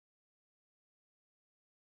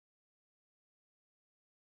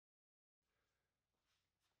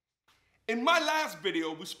In my last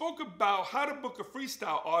video, we spoke about how to book a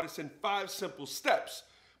freestyle artist in 5 simple steps.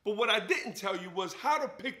 But what I didn't tell you was how to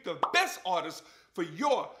pick the best artist for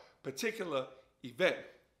your particular event.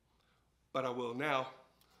 But I will now,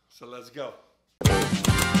 so let's go.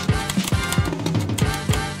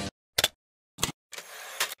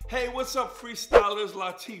 Hey, what's up, freestylers?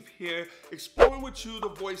 Latif here, exploring with you the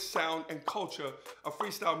voice, sound, and culture of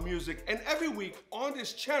freestyle music. And every week on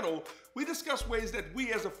this channel, we discuss ways that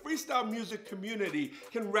we as a freestyle music community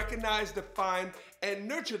can recognize, define, and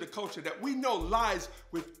nurture the culture that we know lies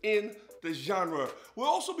within the genre. We'll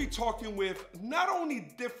also be talking with not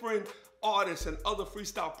only different artists and other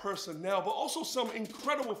freestyle personnel, but also some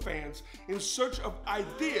incredible fans in search of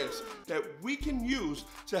ideas that we can use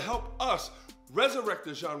to help us resurrect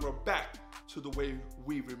the genre back to the way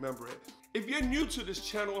we remember it. If you're new to this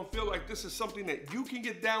channel and feel like this is something that you can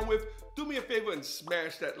get down with, do me a favor and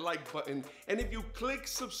smash that like button. And if you click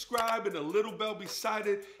subscribe and the little bell beside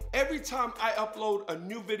it, every time I upload a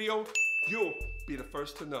new video, you'll be the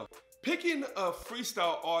first to know. Picking a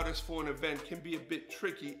freestyle artist for an event can be a bit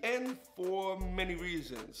tricky, and for many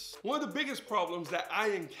reasons. One of the biggest problems that I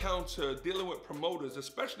encounter dealing with promoters,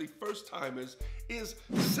 especially first-timers, is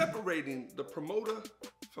separating the promoter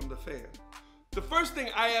from the fan. The first thing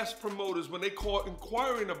I ask promoters when they call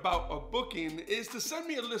inquiring about a booking is to send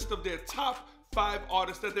me a list of their top 5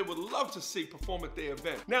 artists that they would love to see perform at their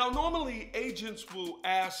event. Now, normally agents will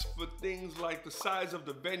ask for things like the size of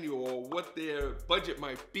the venue or what their budget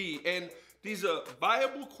might be. And these are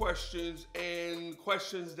viable questions and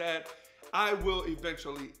questions that I will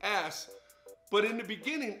eventually ask. But in the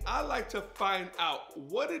beginning, I like to find out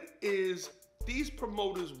what it is these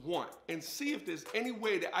promoters want and see if there's any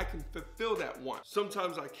way that I can fulfill that want.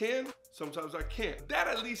 Sometimes I can, sometimes I can't. That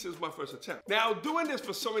at least is my first attempt. Now, doing this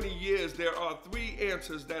for so many years, there are 3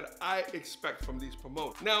 answers that I expect from these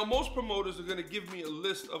promoters. Now, most promoters are gonna give me a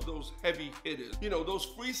list of those heavy hitters. You know, those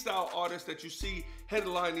freestyle artists that you see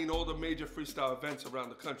headlining all the major freestyle events around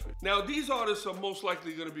the country. Now, these artists are most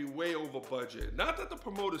likely gonna be way over budget. Not that the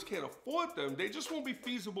promoters can't afford them, they just won't be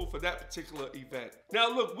feasible for that particular event. Now,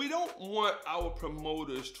 look, we don't want our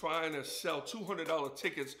promoters trying to sell $200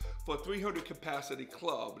 tickets for a 300 capacity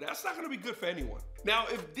club. That's not gonna be good for anyone. Now,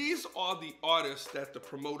 if these are the artists that the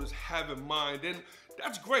promoters have in mind, then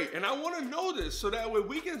that's great. And I wanna know this so that way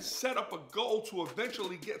we can set up a goal to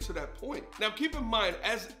eventually get to that point. Now, keep in mind,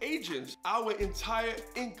 as agents, our entire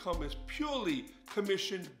income is purely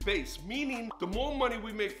commission based, meaning the more money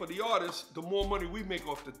we make for the artist, the more money we make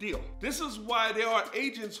off the deal. This is why there are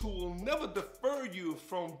agents who will never defer you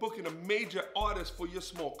from booking a major artist for your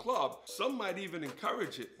small club. Some might even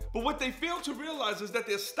encourage it. But what they fail to realize is that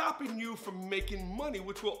they're stopping you from making money,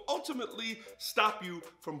 which will ultimately stop you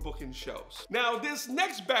from booking shows. Now, this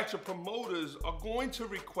next batch of promoters are going to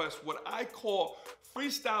request what I call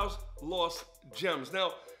Freestyle's Lost Gems.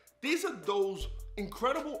 Now, these are those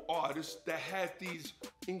incredible artists that had these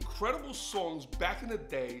incredible songs back in the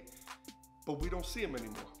day, but we don't see them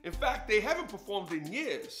anymore. In fact, they haven't performed in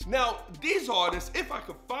years. Now, these artists, if I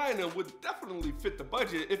could find them, would definitely fit the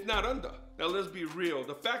budget, if not under. Now, let's be real.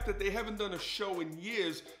 The fact that they haven't done a show in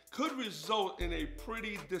years could result in a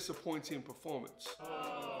pretty disappointing performance.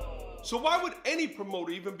 So why would any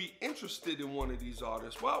promoter even be interested in one of these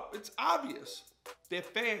artists? Well, it's obvious. They're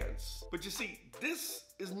fans. But you see, this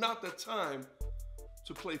is not the time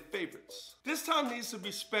to play favorites. This time needs to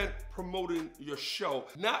be spent promoting your show,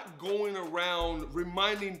 not going around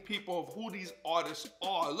reminding people of who these artists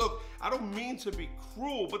are. Look, I don't mean to be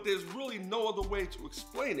cruel, but there's really no other way to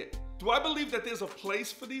explain it. Do I believe that there's a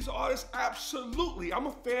place for these artists? Absolutely. I'm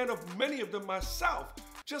a fan of many of them myself,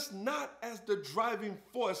 just not as the driving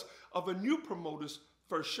force of a new promoter's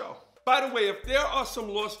first show. By the way, if there are some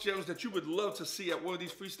lost gems that you would love to see at one of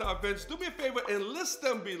these freestyle events, do me a favor and list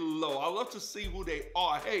them below. I'd love to see who they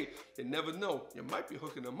are. Hey, you never know, you might be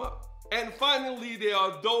hooking them up. And finally, there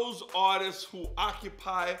are those artists who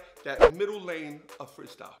occupy that middle lane of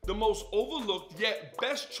freestyle. The most overlooked yet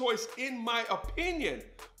best choice in my opinion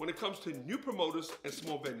when it comes to new promoters and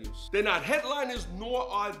small venues. They're not headliners, nor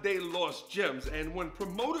are they lost gems. And when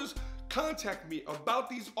promoters contact me about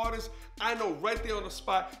these artists, I know right there on the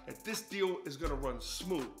spot that this deal is gonna run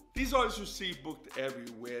smooth. These artists you see booked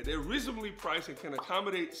everywhere. They're reasonably priced and can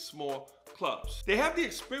accommodate small clubs. They have the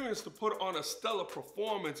experience to put on a stellar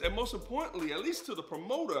performance, and most importantly, at least to the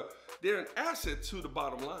promoter, they're an asset to the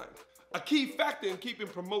bottom line. a key factor in keeping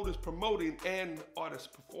promoters promoting and artists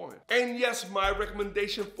performing. And yes, my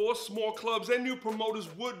recommendation for small clubs and new promoters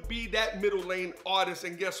would be that middle lane artist,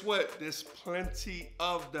 and guess what? There's plenty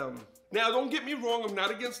of them. Now, don't get me wrong, I'm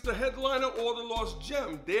not against the headliner or the lost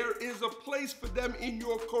gem. There is a place for them in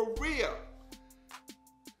your career.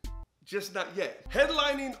 Just not yet.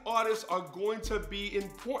 Headlining artists are going to be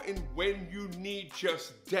important when you need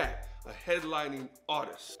just that, a headlining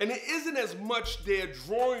artist. And it isn't as much their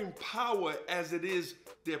drawing power as it is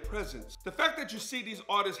their presence. The fact that you see these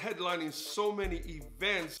artists headlining so many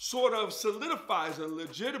events sort of solidifies and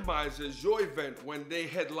legitimizes your event when they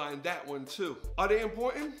headline that one too. Are they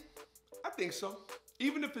important? I think so.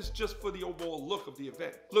 Even if it's just for the overall look of the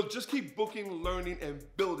event. Look, just keep booking, learning, and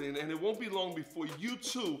building, and it won't be long before you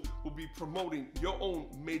too will be promoting your own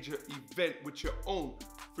major event with your own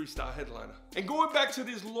freestyle headliner. And going back to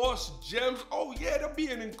these lost gems, oh yeah, there'll be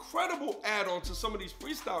an incredible add-on to some of these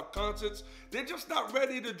freestyle concerts. They're just not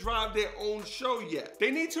ready to drive their own show yet. They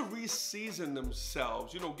need to re-season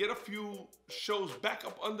themselves, get a few shows back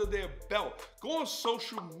up under their belt, go on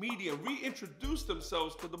social media, reintroduce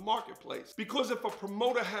themselves to the marketplace. Because if a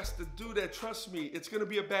promoter has to do that, trust me, it's gonna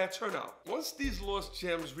be a bad turnout. Once these lost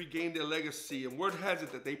gems regain their legacy, and word has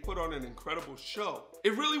it that they put on an incredible show,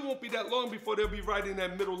 it really won't be that long before they'll be right in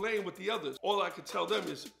that middle lane with the others. All I can tell them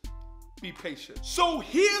is be patient. So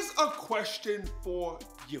here's a question for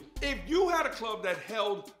you. If you had a club that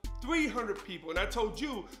held 300 people and I told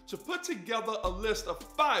you to put together a list of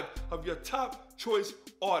 5 of your top choice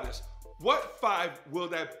artists, what 5 will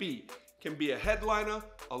that be? Can be a headliner,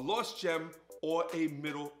 a lost gem, or a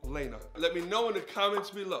middle laner? Let me know in the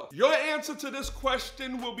comments below. Your answer to this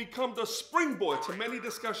question will become the springboard to many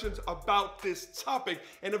discussions about this topic,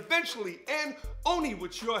 and eventually, and only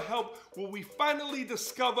with your help, will we finally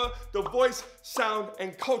discover the voice, sound,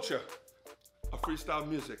 and culture of freestyle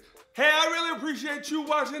music. Hey, I really appreciate you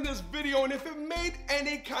watching this video, and if it made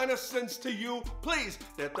any kind of sense to you, please,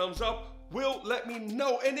 that thumbs up will let me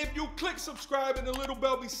know. And if you click subscribe and the little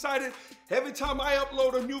bell beside it, every time I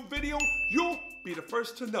upload a new video, you'll be the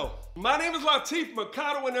first to know. My name is Latif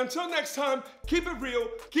Mercado, and until next time, keep it real,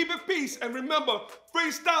 keep it peace, and remember,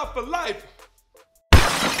 freestyle for life.